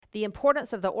the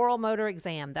importance of the oral motor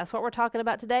exam. That's what we're talking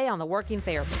about today on The Working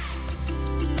Therapist.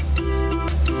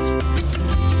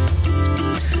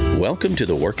 Welcome to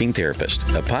The Working Therapist,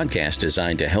 a podcast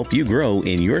designed to help you grow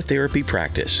in your therapy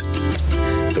practice.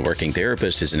 The Working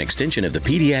Therapist is an extension of the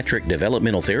Pediatric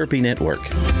Developmental Therapy Network.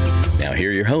 Now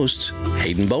here are your hosts,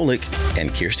 Haden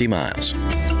and Kirsty Miles.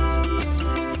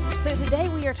 So today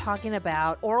we are talking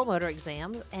about oral motor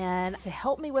exams, and to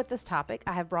help me with this topic,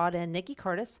 I have brought in Nikki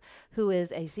Curtis, who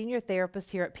is a senior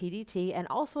therapist here at PDT and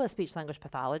also a speech-language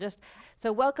pathologist.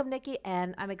 So welcome, Nikki,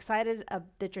 and I'm excited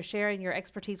that you're sharing your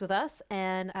expertise with us,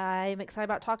 and I'm excited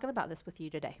about talking about this with you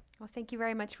today. Well, thank you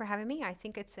very much for having me. I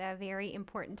think it's a very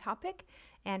important topic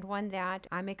and one that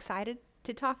I'm excited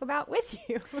to talk about with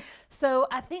you. So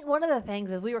I think one of the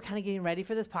things is we were kind of getting ready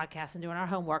for this podcast and doing our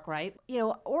homework, right? You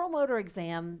know, oral motor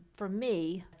exam for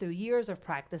me through years of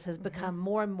practice has become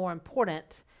more and more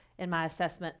important in my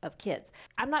assessment of kids.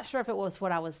 I'm not sure if it was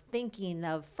what I was thinking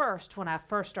of first when I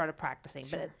first started practicing,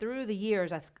 but through the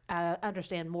years, I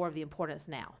understand more of the importance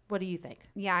now. What do you think?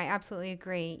 Yeah, I absolutely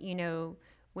agree. You know,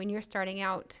 when you're starting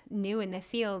out new in the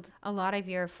field, a lot of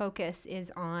your focus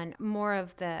is on more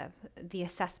of the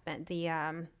assessment,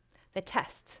 the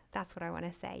tests. That's what I want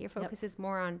to say. Your focus is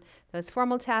more on those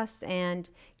formal tests and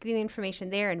getting the information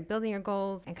there and building your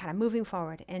goals and kind of moving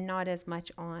forward, and not as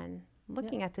much on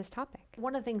looking at this topic.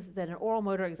 One of the things that an oral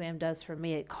motor exam does for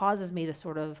me, it causes me to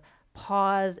sort of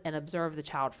pause and observe the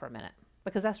child for a minute.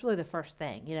 Because that's really the first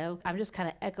thing, you know. I'm just kind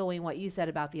of echoing what you said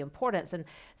about the importance. And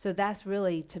so that's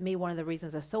really, to me, one of the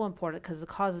reasons it's so important, because it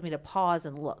causes me to pause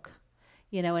and look.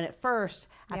 You know, and at first,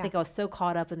 I think I was so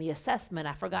caught up in the assessment,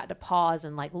 I forgot to pause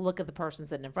and like look at the person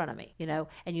sitting in front of me, you know.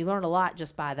 And you learn a lot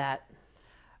just by that.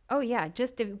 Oh, yeah.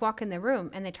 Just to walk in the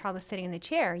room and the child is sitting in the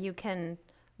chair, you can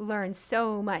learn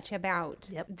so much about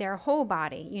their whole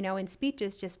body, you know, and speech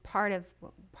is just part of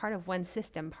one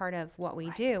system, part of what we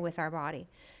do with our body.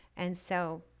 And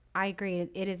so I agree,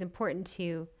 it is important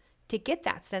to get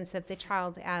that sense of the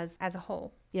child as a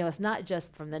whole. You know, it's not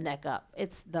just from the neck up.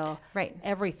 It's the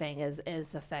everything is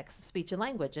affects speech and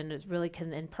language, and it really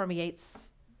can and permeates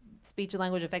speech and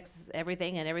language, affects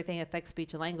everything, and everything affects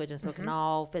speech and language, and so it can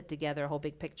all fit together, a whole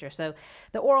big picture. So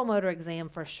the oral motor exam,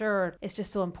 for sure, is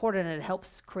just so important, and it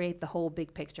helps create the whole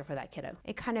big picture for that kiddo.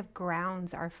 It kind of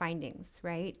grounds our findings,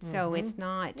 right? So it's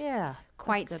not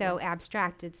quite so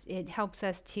abstract. It helps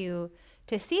us to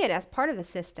see it as part of the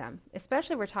system.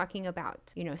 Especially we're talking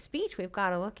about, you know, speech, we've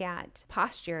got to look at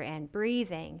posture and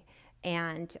breathing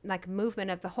and like movement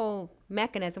of the whole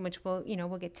mechanism, which we'll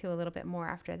get to a little bit more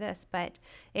after this. But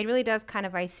it really does kind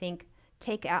of, I think,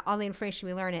 take out all the information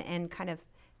we learn and kind of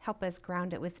help us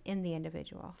ground it within the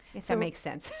individual, if that makes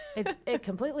sense. It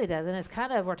completely does. And it's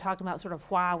kind of, we're talking about sort of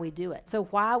why we do it. So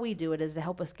why we do it is to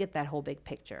help us get that whole big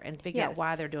picture and figure out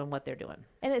why they're doing what they're doing.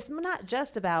 And it's not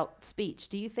just about speech.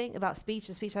 Do you think about speech,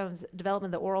 the speech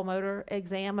development, the oral motor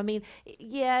exam? I mean,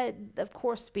 yeah, of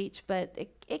course speech, but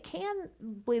it can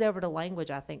bleed over to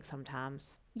language, I think,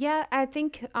 sometimes. Yeah, I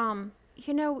think,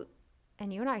 you know,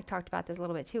 and you and I talked about this a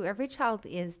little bit too, every child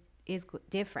is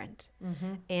different.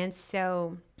 And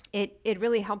so it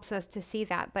really helps us to see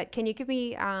that. But can you give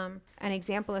me an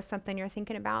example of something you're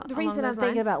thinking about? The reason I'm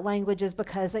thinking about language is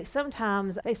because like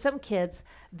sometimes some kids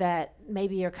that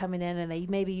maybe are coming in and they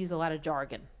maybe use a lot of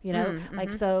jargon, you know, like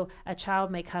so a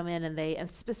child may come in and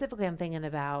specifically I'm thinking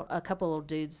about a couple of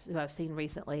dudes who I've seen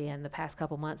recently in the past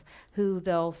couple months who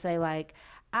they'll say like,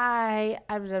 I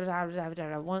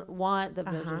want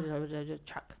the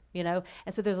truck. You know,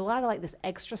 and so there's a lot of like this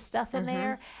extra stuff in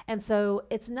there. And so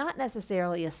it's not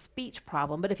necessarily a speech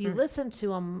problem, but if you listen to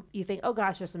them, you think, oh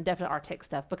gosh, there's some definite artic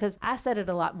stuff, because I said it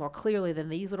a lot more clearly than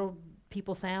these little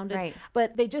people sounded,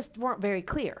 but they just weren't very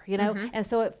clear, you know? And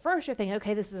so at first you're thinking,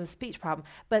 okay, this is a speech problem.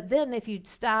 But then if you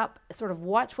stop, sort of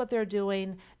watch what they're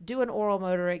doing, do an oral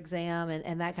motor exam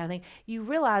and that kind of thing, you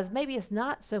realize maybe it's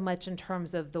not so much in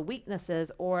terms of the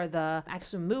weaknesses or the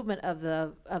actual movement of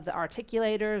the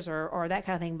articulators or that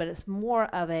kind of thing, but it's more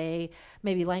of a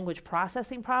maybe language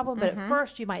processing problem. But at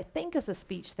first you might think it's a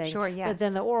speech thing, but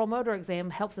then the oral motor exam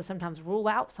helps us sometimes rule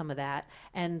out some of that.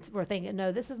 And we're thinking,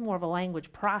 no, this is more of a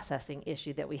language processing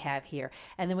issue that we have here.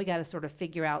 And then we got to sort of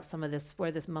figure out some of this,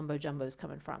 where this mumbo jumbo is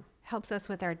coming from. Helps us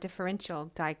with our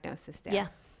differential diagnosis there.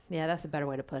 Yeah, that's a better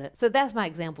way to put it. So that's my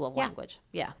example of language.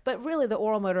 Yeah. But really the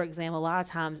oral motor exam, a lot of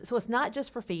times, so it's not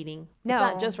just for feeding. No, it's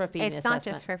not just for feeding it's not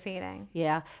just for feeding.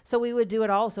 Yeah. So we would do it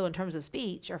also in terms of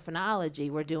speech or phonology.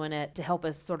 We're doing it to help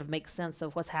us sort of make sense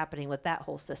of what's happening with that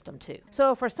whole system too.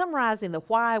 So if we're summarizing the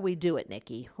why we do it,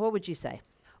 Nikki, what would you say?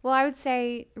 Well, I would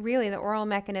say really the oral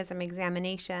mechanism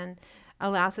examination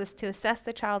allows us to assess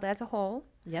the child as a whole.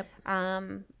 Yep.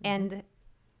 And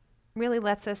really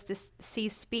lets us to see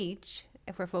speech,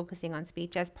 if we're focusing on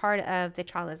speech, as part of the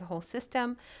child as a whole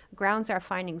system, grounds our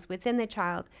findings within the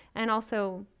child, and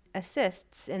also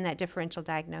assists in that differential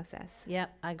diagnosis. Yep,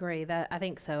 I agree. I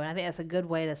think so. And I think that's a good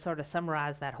way to sort of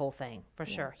summarize that whole thing for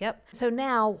sure. Yep. So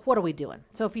now what are we doing?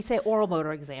 So if you say oral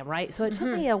motor exam, right? So it took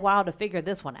me a while to figure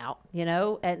this one out,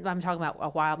 and I'm talking about a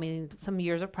while, meaning some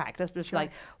years of practice, but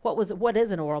like, what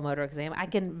is an oral motor exam? I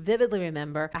can vividly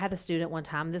remember I had a student one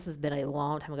time, this has been a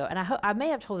long time ago, and I may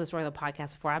have told this story on the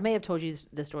podcast before. I may have told you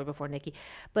this story before, Nikki,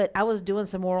 but I was doing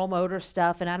some oral motor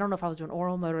stuff, and I don't know if I was doing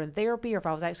oral motor in therapy or if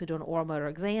I was actually doing oral motor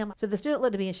exam. So the student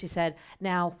looked at me and she said,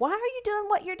 "Now, why are you doing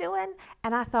what you're doing?"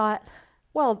 And I thought,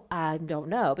 well, I don't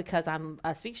know, because I'm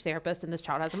a speech therapist and this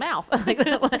child has a mouth.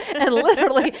 And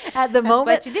literally at the moment,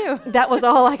 what you do. That was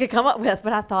all I could come up with.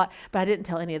 But I didn't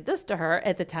tell any of this to her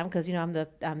at the time, because, I'm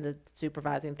the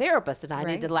supervising therapist, and I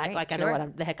need to I know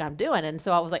what the heck I'm doing. And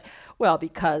so I was like, well,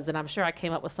 because, and I'm sure I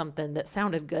came up with something that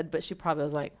sounded good, but she probably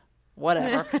was like,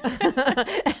 whatever. But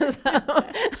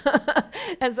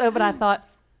I thought,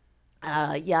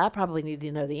 I probably need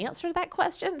to know the answer to that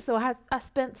question. So I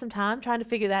spent some time trying to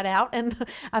figure that out. And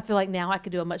I feel like now I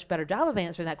could do a much better job of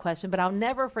answering that question. But I'll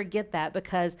never forget that,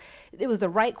 because it was the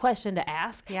right question to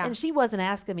ask. Yeah. And she wasn't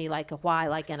asking me like a why,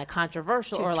 like in a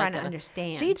controversial, she was or trying like to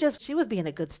understand. She was being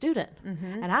a good student.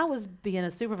 Mm-hmm. And I was being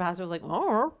a supervisor, like,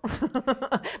 oh,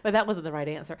 but that wasn't the right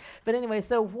answer. But anyway,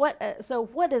 so what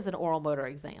is an oral motor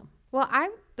exam? Well, I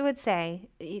would say,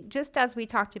 just as we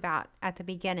talked about at the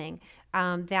beginning,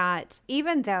 that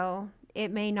even though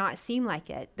it may not seem like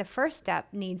it, the first step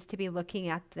needs to be looking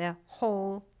at the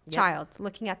whole child,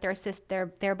 looking at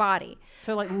their body.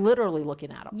 So like literally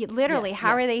looking at them. Literally,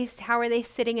 how are they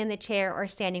sitting in the chair or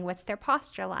standing? What's their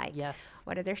posture like? Yes.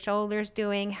 What are their shoulders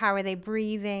doing? How are they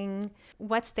breathing?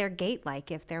 What's their gait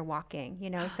like if they're walking?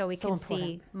 So we can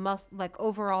see like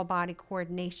overall body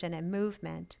coordination and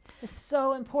movement. It's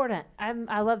so important.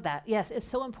 I love that. Yes, it's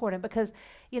so important, because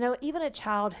even a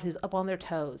child who's up on their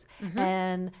toes,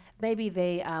 and maybe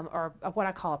they are what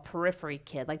I call a periphery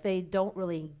kid, like they don't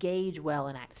really engage well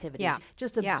in activities. Yeah.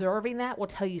 Just observing that will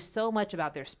tell you so much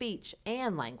about their speech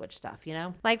and language stuff,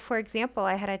 Like, for example,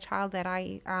 I had a child that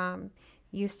I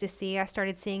used to see. I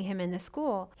started seeing him in the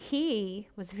school. He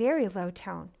was very low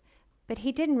tone, but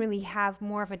he didn't really have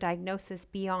more of a diagnosis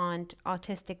beyond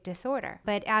autistic disorder.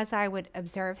 But as I would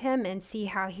observe him and see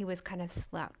how he was kind of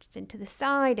slouched into the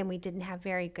side and we didn't have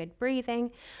very good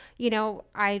breathing,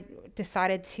 I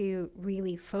decided to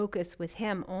really focus with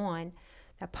him on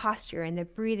the posture and the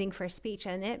breathing for speech.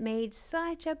 And it made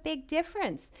such a big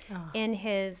difference in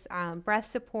his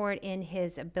breath support, in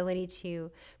his ability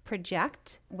to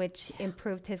project, which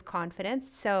improved his confidence.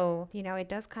 So,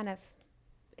 it is kind of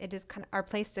our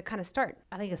place to kind of start.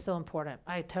 I think it's so important.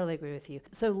 I totally agree with you.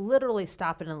 So literally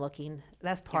stopping and looking,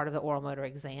 that's part of the oral motor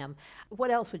exam. What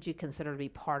else would you consider to be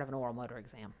part of an oral motor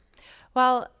exam?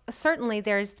 Well, certainly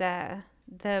there's the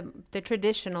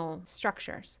traditional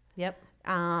structures. Yep.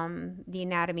 The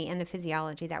anatomy and the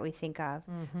physiology that we think of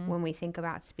when we think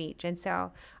about speech. And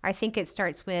so I think it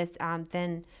starts with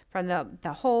then from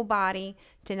the whole body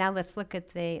to now let's look at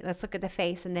the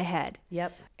face and the head.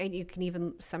 Yep. And you can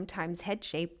even sometimes head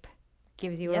shape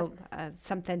gives you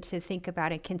something to think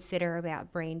about and consider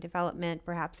about brain development,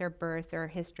 perhaps or birth or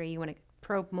history. You want to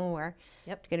probe more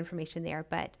to get information there.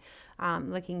 But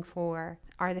looking for,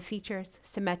 are the features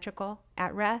symmetrical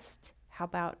at rest? How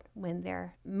about when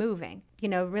they're moving?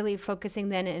 Really focusing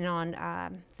then in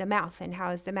on the mouth and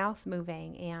how is the mouth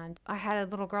moving. And I had a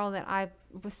little girl that I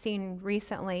was seeing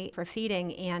recently for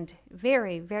feeding and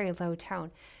very, very low tone.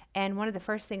 And one of the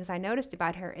first things I noticed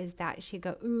about her is that she'd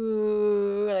go,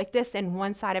 ooh, like this, and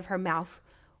one side of her mouth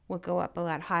would go up a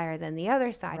lot higher than the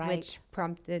other side, which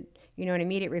prompted, an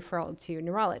immediate referral to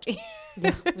neurology.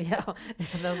 Yeah,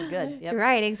 that was good. Yep.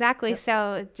 Right, exactly. Yep.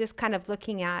 So just kind of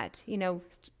looking at,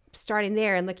 starting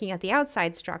there and looking at the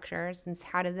outside structures and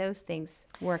how do those things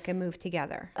work and move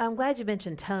together. I'm glad you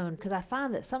mentioned tone, because I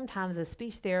find that sometimes as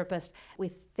speech therapists,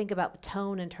 we think about the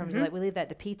tone in terms of like we leave that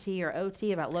to PT or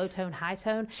OT about low tone, high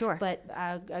tone. Sure. But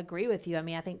I agree with you. I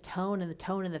mean, I think tone and the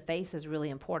tone in the face is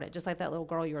really important, just like that little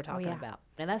girl you were talking about.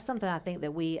 And that's something I think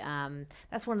that we,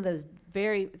 that's one of those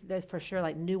for sure,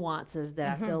 like nuances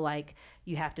that I feel like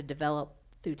you have to develop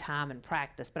through time and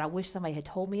practice. But I wish somebody had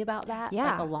told me about that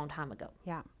like a long time ago.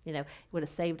 Yeah. It would have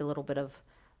saved a little bit of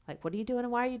like, what are you doing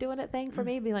and why are you doing it thing for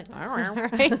me? Be like,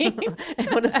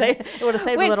 it would have saved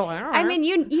a little. I mean,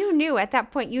 you knew at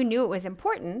that point, you knew it was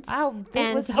important. I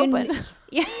was hoping.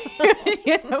 Yeah.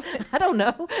 I don't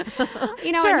know.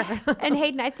 Sure. And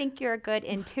Hayden, I think you're a good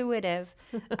intuitive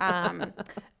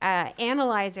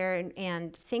analyzer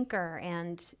and thinker,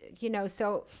 and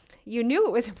so you knew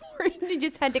it was important. You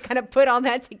just had to kind of put all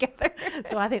that together.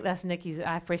 So I think that's Nikki's.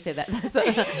 I appreciate that.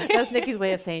 That's Nikki's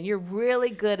way of saying you're really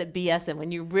good at BSing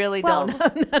when you really don't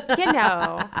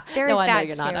know. There is I that know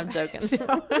you're not. I'm joking.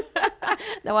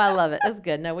 No, I love it. That's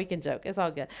good. No, we can joke. It's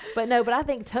all good. But I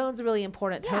think tone's really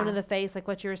important. Tone in the face, like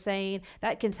what you were saying,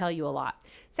 that can tell you a lot.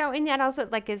 So, and that also,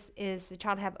 is the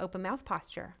child have open mouth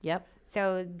posture? Yep.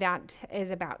 So that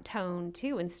is about tone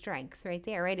too, and strength right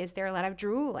there, right? Is there a lot of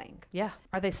drooling? Yeah.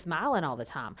 Are they smiling all the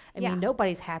time? I mean,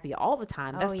 nobody's happy all the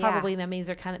time. That's probably, that means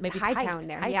they're kind of maybe high tight. tone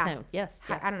there. High tone. Yes.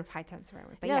 I don't know if high tone's the right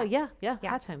word, but yeah.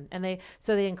 High tone. And they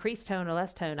increase tone or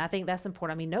less tone. I think that's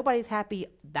important. I mean, nobody's happy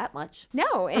that much.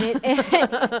 No. And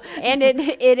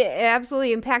it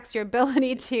absolutely impacts your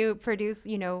ability to produce,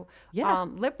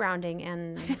 lip rounding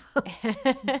and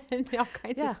all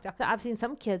kinds of stuff. So I've seen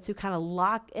some kids who kind of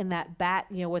lock in that back,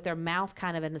 with their mouth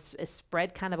kind of in a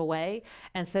spread kind of away.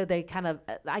 And so they kind of,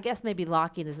 I guess maybe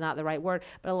locking is not the right word,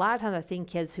 but a lot of times I've seen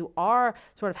kids who are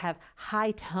sort of have high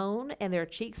tone in their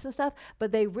cheeks and stuff,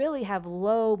 but they really have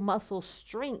low muscle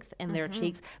strength in their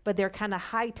cheeks, but they're kind of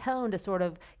high tone to sort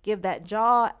of give that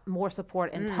jaw more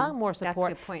support and tongue more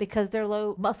support because they're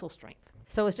low muscle strength.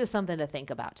 So it's just something to think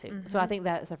about too. So I think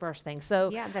that's the first thing.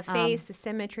 So the face, the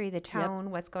symmetry, the tone,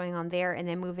 what's going on there, and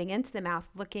then moving into the mouth,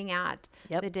 looking at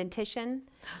the dentition.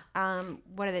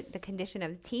 What are the condition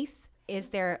of the teeth? Is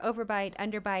there overbite,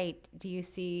 underbite? Do you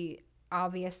see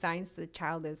obvious signs the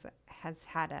child has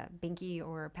had a binky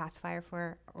or pacifier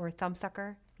or thumb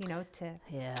sucker?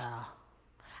 Yeah,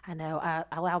 I know. I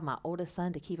allowed my oldest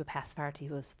son to keep a pacifier till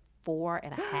he was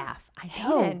 4.5. I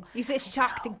know. You said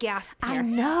shocked and gasp here. I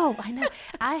know.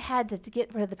 I had to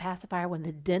get rid of the pacifier when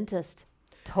the dentist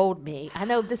told me. I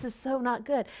know this is so not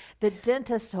good. The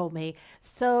dentist told me,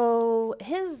 so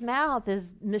his mouth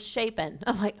is misshapen.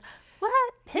 I'm like,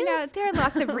 what? There are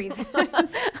lots of reasons.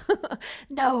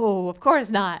 No, of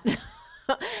course not.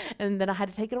 And then I had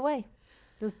to take it away.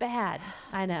 It was bad.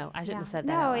 I know. I shouldn't have said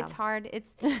that. No, it's hard.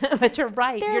 But you're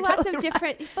right. There are lots of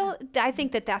different. Well, I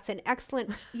think that's an excellent.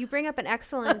 You bring up an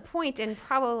excellent point, and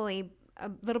probably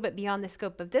a little bit beyond the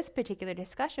scope of this particular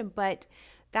discussion. But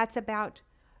that's about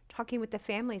talking with the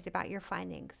families about your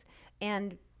findings,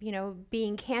 and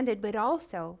being candid, but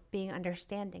also being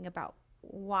understanding about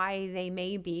why they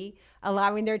may be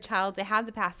allowing their child to have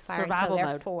the pacifier Survival until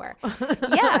they're mode. 4.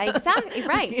 Yeah, exactly.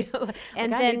 Right.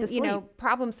 And then,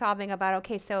 problem solving about,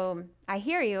 okay, so I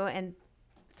hear you. And,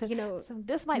 so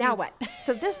this might now be, what?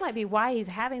 So this might be why he's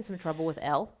having some trouble with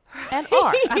L and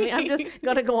R. I mean, I'm just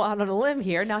going to go out on a limb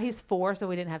here. Now he's 4, so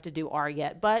we didn't have to do R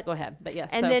yet, but go ahead. But yes.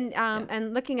 And then,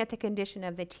 and looking at the condition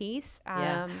of the teeth,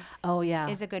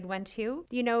 is a good one too.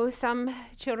 Some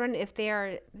children, if they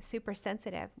are super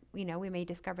sensitive, we may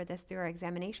discover this through our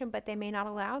examination, but they may not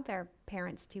allow their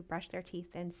parents to brush their teeth.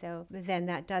 And so then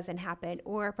that doesn't happen.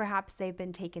 Or perhaps they've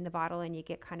been taking the bottle and you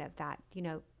get kind of that,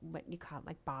 what you call it,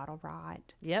 like bottle rot.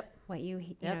 Yep. What you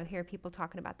hear people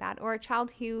talking about that. Or a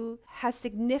child who has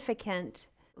significant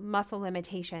muscle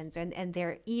limitations and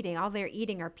all they're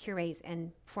eating are purees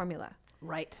and formula.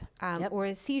 Right. Or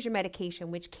a seizure medication,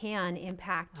 which can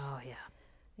impact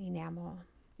the enamel.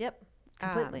 Yep.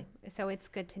 Completely. So it's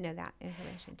good to know that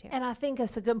information too. And I think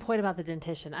that's a good point about the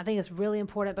dentition. I think it's really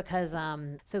important because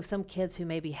so some kids who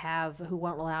maybe who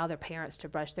won't allow their parents to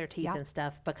brush their teeth and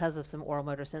stuff because of some oral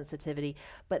motor sensitivity,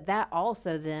 but that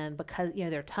also then because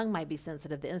their tongue might be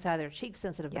sensitive, the inside of their cheek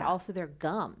sensitive, but also their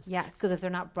gums. Yes. Because if they're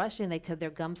not brushing,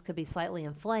 their gums could be slightly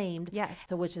inflamed. Yes.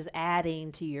 So which is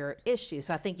adding to your issue.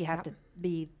 So I think you have to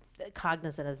be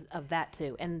cognizant of that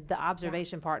too, and the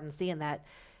observation part and seeing that.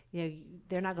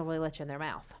 They're not going to really let you in their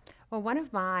mouth. Well, one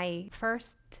of my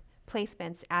first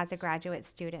placements as a graduate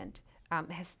student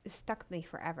has stuck me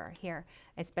forever here.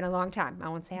 It's been a long time. I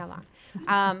won't say how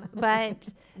long. But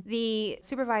the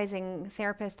supervising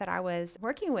therapist that I was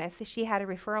working with, she had a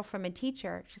referral from a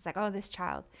teacher. She's like, oh, this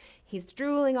child, he's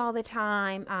drooling all the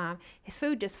time. His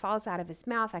food just falls out of his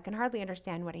mouth. I can hardly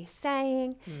understand what he's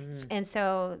saying. Mm-hmm. And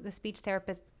so the speech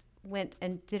therapist went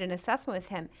and did an assessment with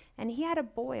him, and he had a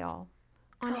boil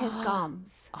on his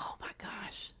gums. Oh my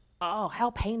gosh. Oh, how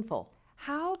painful.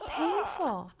 How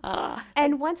painful.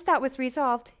 And once that was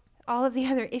resolved, all of the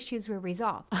other issues were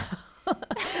resolved.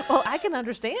 Well, I can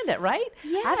understand it, right?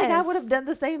 Yes. I think I would have done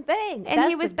the same thing. And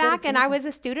he was back, and I was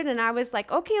a student, and I was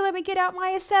like, okay, let me get out my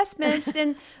assessments,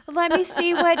 and let me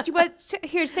see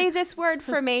here, say this word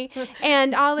for me.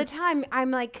 And all the time,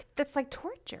 I'm like, that's like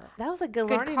torture. That was a good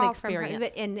learning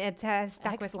experience. And it has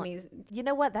stuck with me. You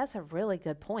know what? That's a really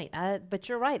good point. But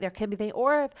you're right. There can be things,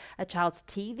 or if a child's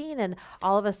teething, and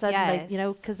all of a sudden,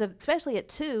 because especially at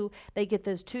 2, they get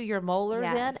those 2-year molars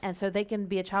in, and so they can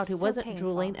be a child who wasn't painful.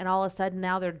 Drooling, and all of a sudden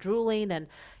now they're drooling, and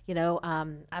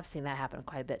I've seen that happen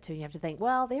quite a bit too. You have to think,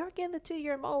 well, they are getting the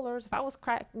 2-year molars. If I was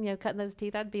cutting those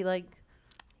teeth, I'd be like,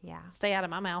 stay out of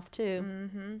my mouth too.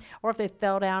 Mm-hmm. Or if they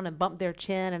fell down and bumped their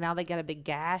chin, and now they got a big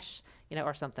gash,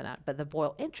 or something. But the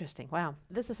boil, interesting. Wow,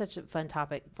 this is such a fun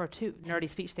topic for 2 nerdy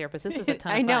speech therapists. This is a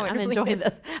ton of fun. I'm enjoying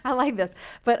this. I like this.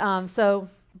 But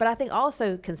but I think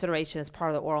also consideration as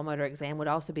part of the oral motor exam would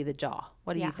also be the jaw.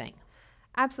 What do you think?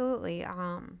 Absolutely.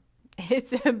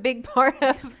 It's a big part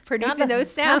of producing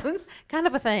those sounds. Kind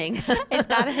of a thing. It's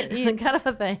kind of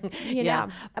a thing. Yeah.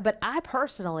 But I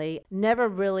personally never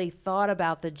really thought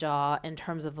about the jaw in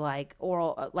terms of like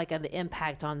oral, like the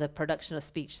impact on the production of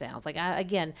speech sounds. Like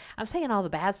I'm saying all the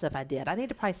bad stuff I did. I need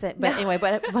to probably say, but anyway,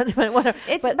 but whatever.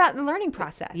 It's about the learning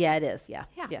process. Yeah, it is. Yeah.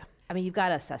 I mean, you've got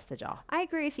to assess the jaw. I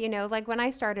agree with you. Like when I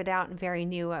started out and very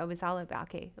new, I was all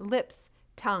about lips,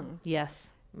 tongue. Yes,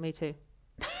 me too.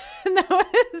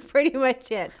 That was pretty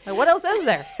much it. Like, what else is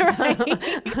there?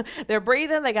 Right. They're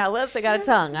breathing. They got lips. They got a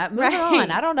tongue. Moving on.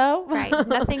 I don't know. Right.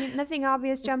 Nothing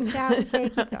obvious jumps out. Okay,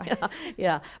 keep going.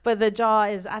 Yeah. But the jaw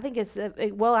is. I think it's.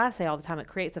 I say all the time, it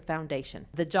creates a foundation.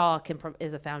 The jaw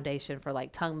is a foundation for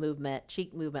like tongue movement,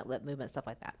 cheek movement, lip movement, stuff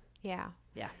like that. Yeah.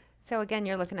 Yeah. So again,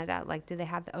 you're looking at that, like, do they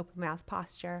have the open mouth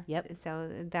posture? Yep.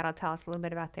 So that'll tell us a little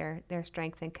bit about their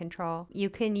strength and control. You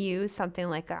can use something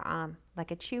like a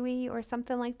chewy or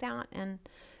something like that, and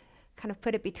kind of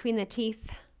put it between the teeth.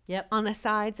 Yep. On the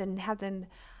sides, and have them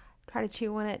try to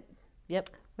chew on it. Yep.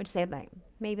 Which they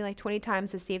maybe 20 times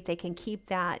to see if they can keep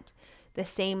the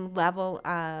same level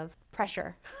of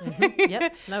pressure. Mm-hmm.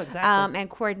 Yep. No, exactly. And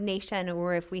coordination,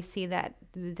 or if we see that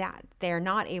they're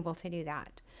not able to do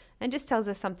that. And just tells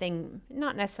us something,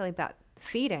 not necessarily about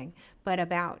feeding, but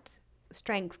about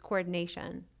strength,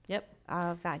 coordination. Yep.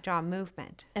 Of that jaw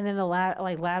movement. And then the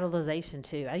lateralization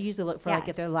too. I usually look for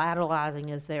if they're lateralizing,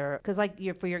 because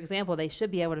for your example, they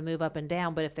should be able to move up and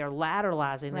down, but if they're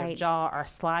lateralizing, their jaw are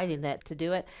sliding that to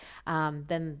do it,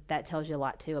 then that tells you a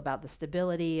lot too about the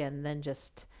stability, and then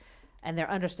and their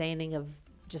understanding of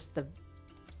just they're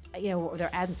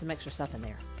adding some extra stuff in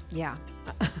there. Yeah.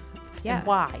 Yeah. And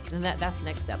why? And that's the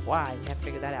next step. Why? You have to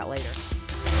figure that out later.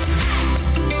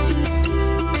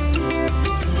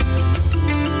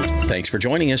 Thanks for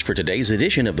joining us for today's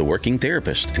edition of The Working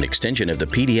Therapist, an extension of the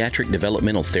Pediatric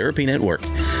Developmental Therapy Network.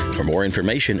 For more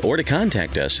information or to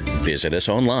contact us, visit us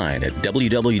online at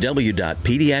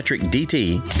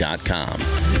www.pediatricdt.com.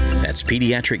 That's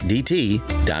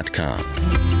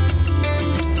pediatricdt.com.